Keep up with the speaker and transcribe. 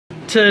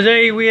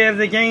Today we have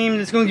the game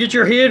that's going to get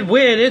your head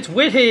wet. It's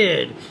Wet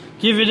Head.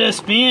 Give it a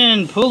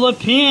spin. Pull a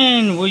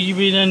pin. Will you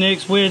be the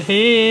next Wet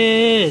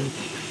Head?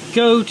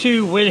 Go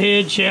to Wet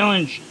Head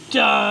Challenge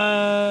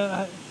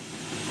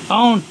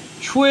on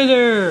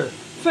Twitter,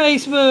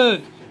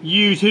 Facebook,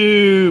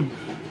 YouTube,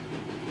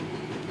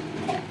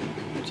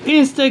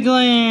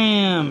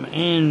 Instagram,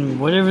 and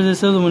whatever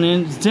this other one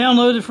is.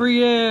 Download the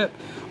free app.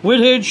 Wet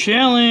Head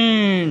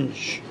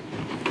Challenge.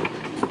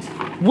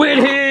 Wet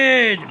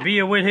Head! Be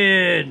a Wet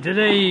Head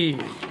today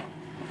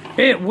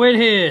at Wet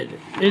Head.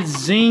 It's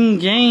Zing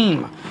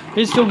game.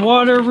 It's the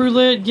water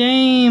roulette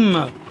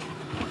game.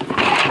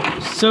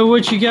 So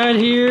what you got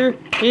here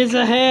is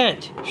a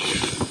hat.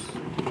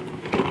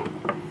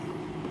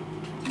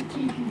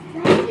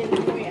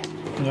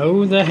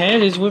 No, the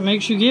hat is what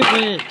makes you get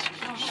wet.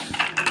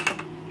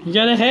 You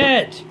got a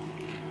hat.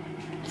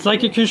 It's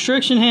like a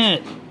construction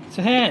hat. It's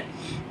a hat.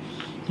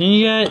 Then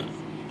you got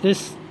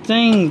this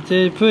thing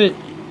to put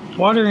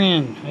water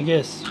in, I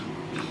guess.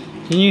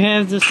 Then you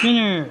have the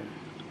spinner.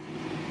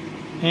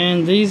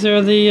 And these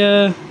are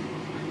the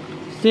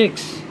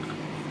sticks.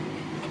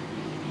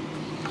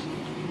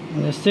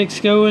 And the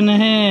sticks go in the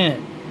hat.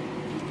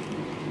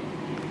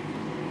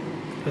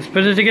 Let's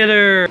put it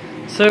together.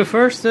 So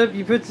first up,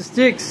 you put the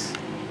sticks.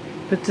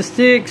 Put the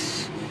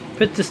sticks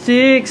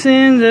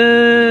in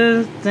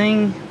the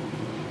thing.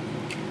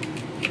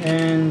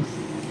 And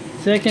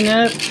second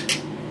up,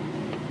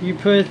 you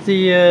put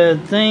the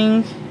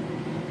thing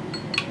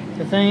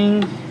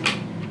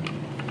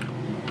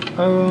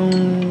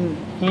on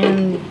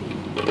in.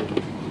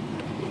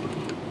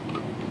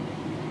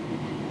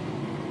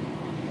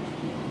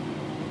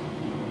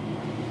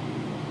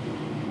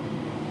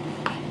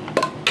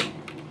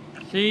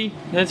 See,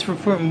 that's for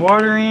putting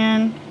water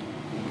in.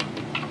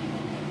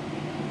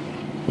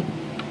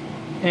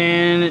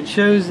 And it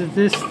shows that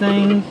this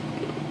thing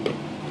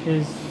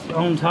is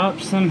on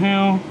top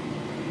somehow.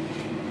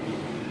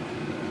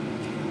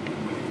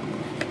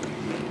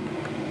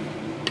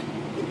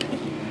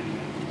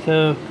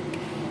 So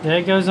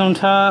that goes on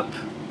top,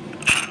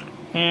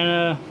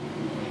 and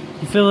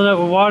you fill it up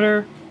with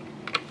water.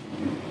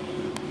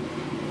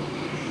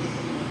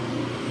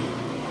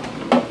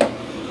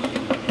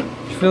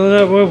 Fill it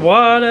up with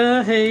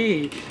water,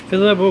 hey.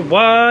 Fill it up with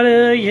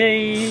water,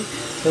 yay.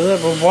 Fill it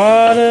up with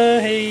water,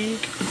 hey.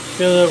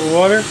 Fill it up with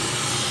water.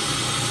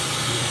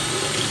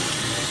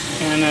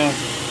 And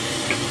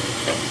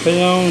put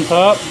it on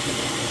top.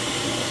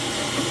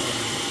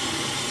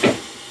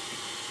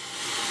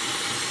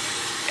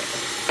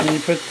 And you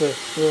put the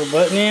little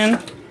button in.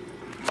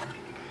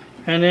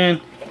 And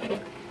then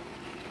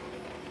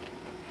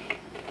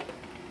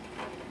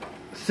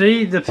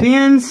see the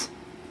pins,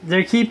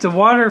 they keep the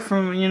water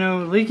from, you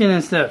know, leaking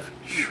and stuff,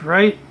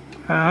 right?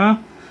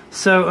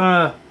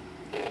 So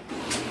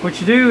what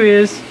you do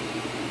is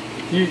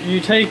you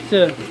take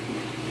the,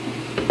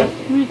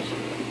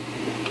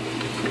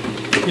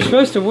 you're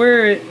supposed to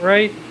wear it,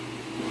 right?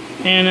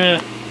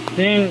 And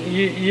then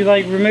you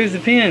like remove the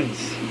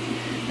pins,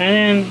 and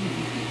then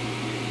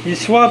you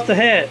swap the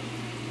hat.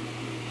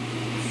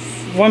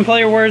 One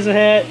player wears the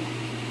hat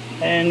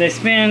and they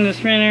spin the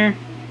spinner,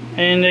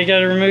 and they got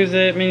to remove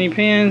that many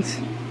pins.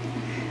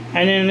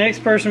 And then the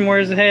next person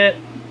wears the hat,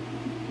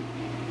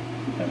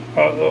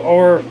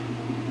 or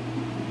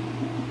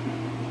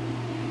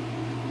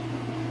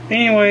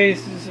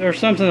anyways, or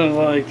something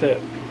like that.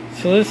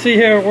 So let's see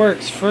how it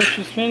works. First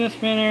you spin the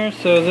spinner.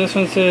 So this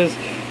one says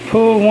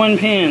pull one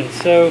pin.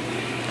 So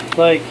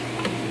like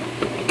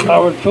I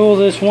would pull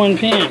this one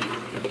pin.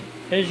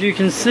 As you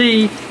can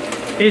see,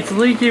 it's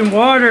leaking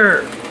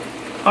water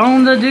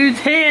on the dude's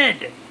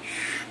head.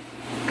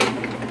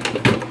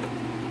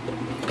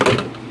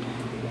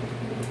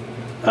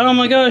 Oh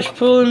my gosh,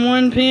 pulling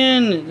one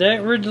pin,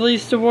 that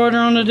released the water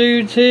on the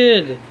dude's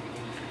head.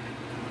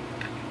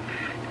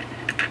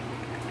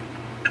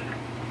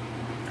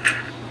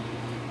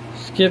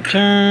 Skip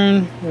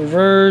turn,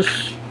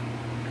 reverse.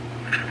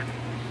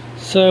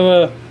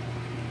 So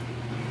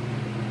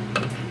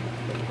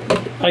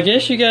I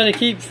guess you gotta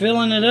keep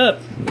filling it up.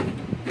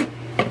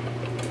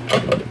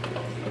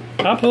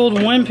 I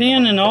pulled one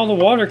pin and all the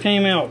water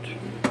came out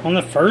on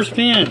the first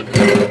pin.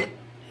 Damn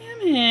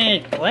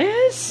it,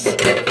 glass!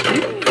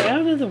 Move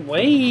out of the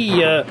way.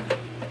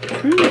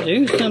 Trying to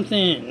do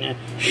something.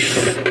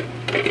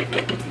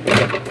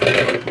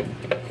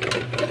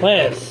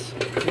 Glass.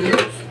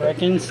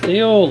 Frickin'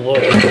 still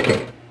look.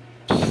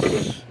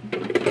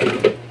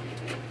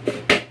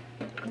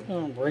 I'm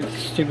gonna break the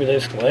stupid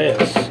ass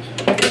glass.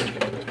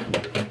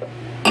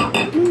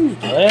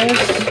 Glass.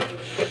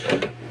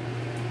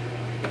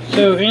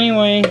 So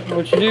anyway,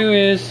 what you do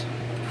is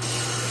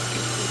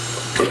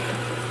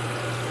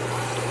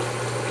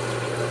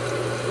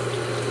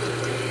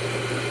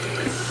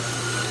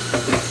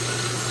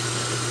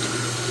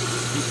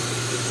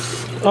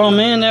oh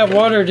man, that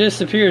water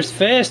disappears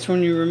fast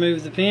when you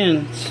remove the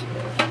pins.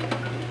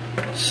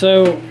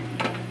 So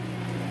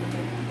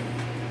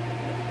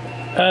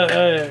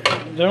I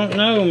don't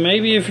know,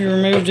 maybe if you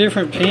remove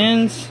different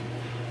pins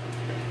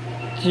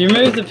So you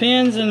remove the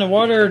pins and the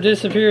water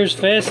disappears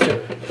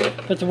faster.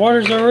 But the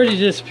water's already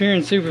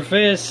disappearing super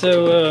fast,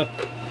 so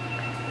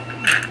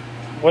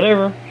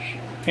whatever.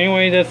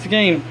 Anyway, that's the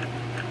game.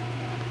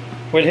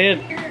 Wet head.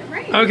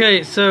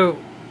 Okay, so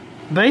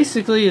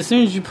basically as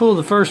soon as you pull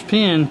the first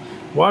pin,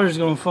 water's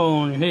gonna fall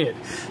on your head.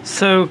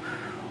 So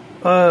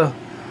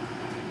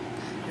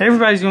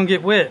everybody's gonna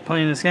get wet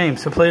playing this game,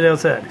 so play it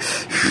outside.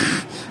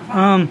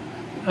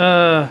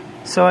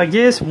 So I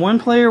guess one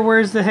player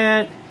wears the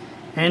hat,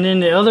 and then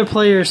the other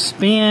players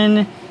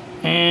spin,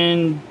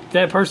 and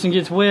that person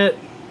gets wet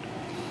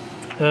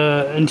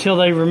until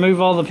they remove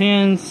all the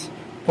pins,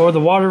 or the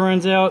water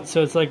runs out.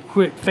 So it's like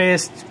quick,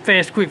 fast,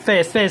 quick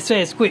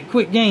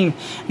game.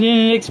 And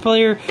then the next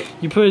player,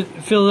 you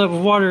fill it up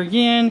with water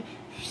again,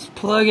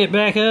 plug it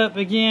back up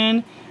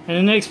again, and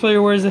the next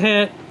player wears the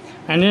hat,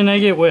 and then they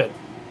get wet.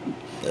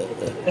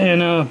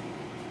 And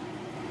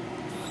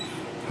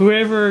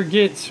whoever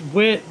gets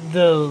wet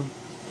the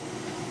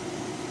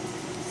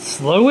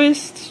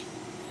slowest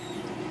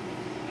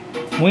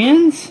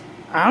wins?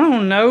 I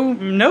don't know.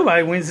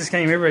 Nobody wins this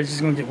game. Everybody's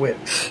just going to get wet.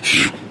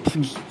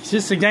 It's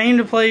just a game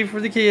to play for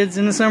the kids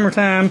in the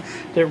summertime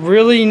that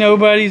really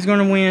nobody's going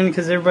to win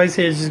because everybody's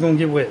head's just going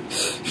to get wet.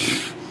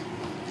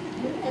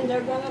 And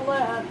they're going to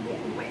love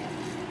getting wet.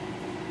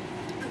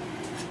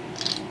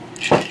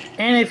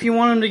 And if you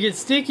want them to get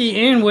sticky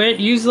and wet,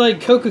 use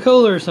like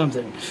Coca-Cola or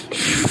something.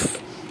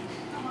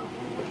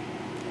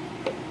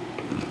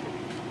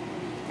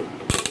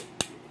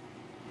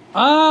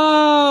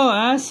 Oh,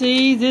 I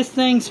see. This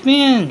thing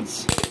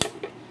spins.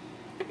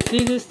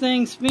 See, this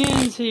thing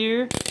spins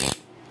here.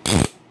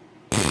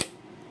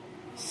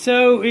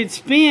 So it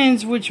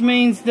spins, which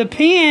means the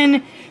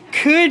pin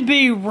could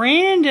be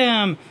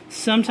random.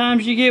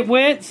 Sometimes you get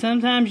wet,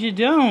 sometimes you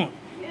don't.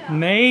 Yeah.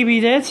 Maybe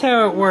that's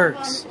how it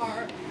works.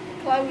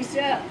 Closed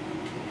up.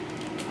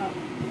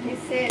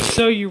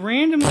 So you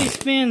randomly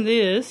spin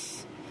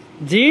this,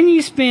 then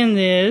you spin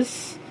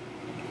this,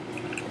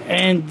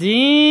 and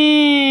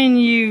then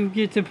you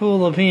get to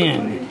pull a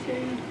pin.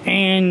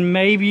 And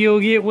maybe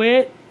you'll get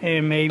wet,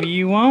 and maybe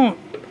you won't.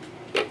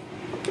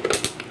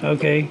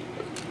 Okay.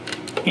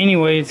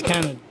 Anyway, it's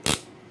kind of...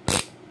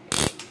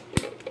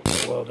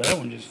 Well, that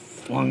one just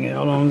flung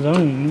out on its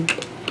own.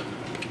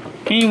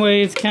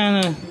 Anyway, it's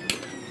kind of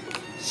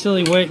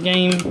silly wet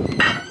game.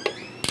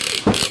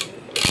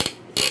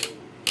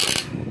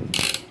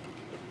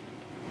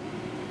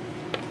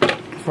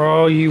 For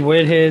all you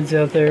wet heads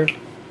out there.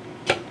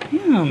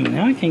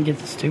 Now I can't get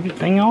the stupid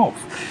thing off.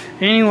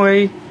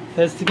 Anyway,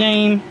 that's the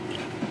game.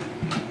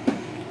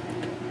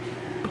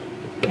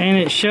 And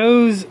it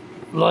shows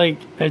like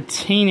a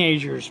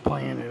teenager's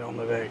playing it on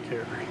the back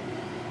here.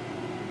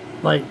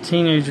 Like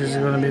teenagers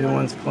are going to be the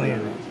ones playing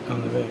it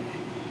on the back.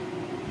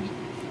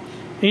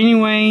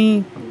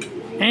 Anyway,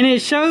 and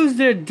it shows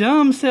their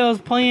dumb selves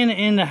playing it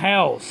in the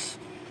house.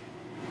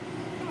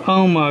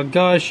 Oh my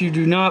gosh, you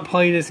do not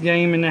play this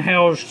game in the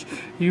house.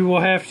 You will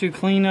have to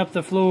clean up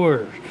the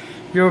floor.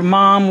 Your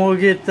mom will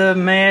get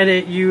mad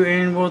at you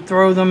and will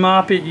throw the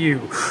mop at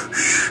you.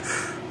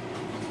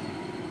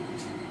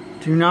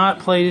 Do not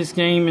play this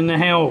game in the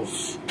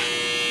house.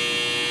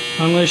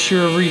 Unless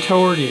you're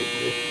retarded.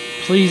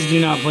 Please do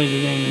not play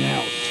the game in the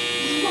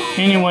house.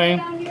 Anyway,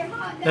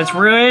 that's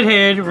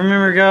Redhead.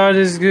 Remember, God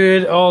is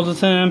good all the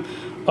time.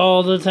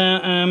 All the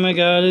time,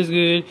 God is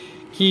good.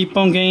 Keep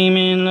on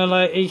gaming,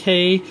 like,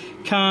 hey,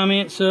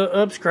 comment,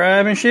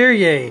 subscribe, and share,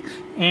 yay.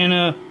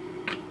 And,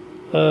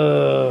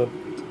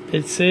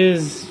 it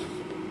says,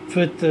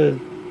 put the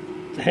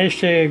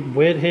hashtag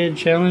Wethead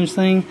Challenge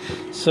thing.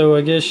 So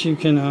I guess you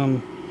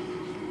can,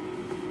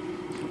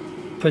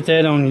 put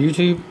that on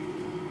YouTube.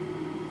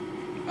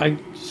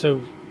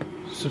 So,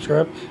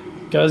 subscribe.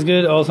 God's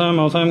good all the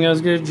time,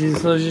 God's good.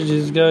 Jesus loves you,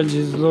 Jesus is God,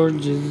 Jesus is Lord,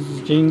 Jesus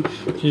is King,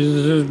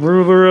 Jesus is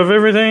ruler of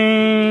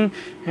everything.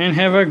 And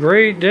have a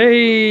great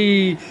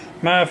day,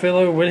 my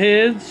fellow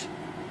Wetheads.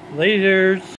 Laters.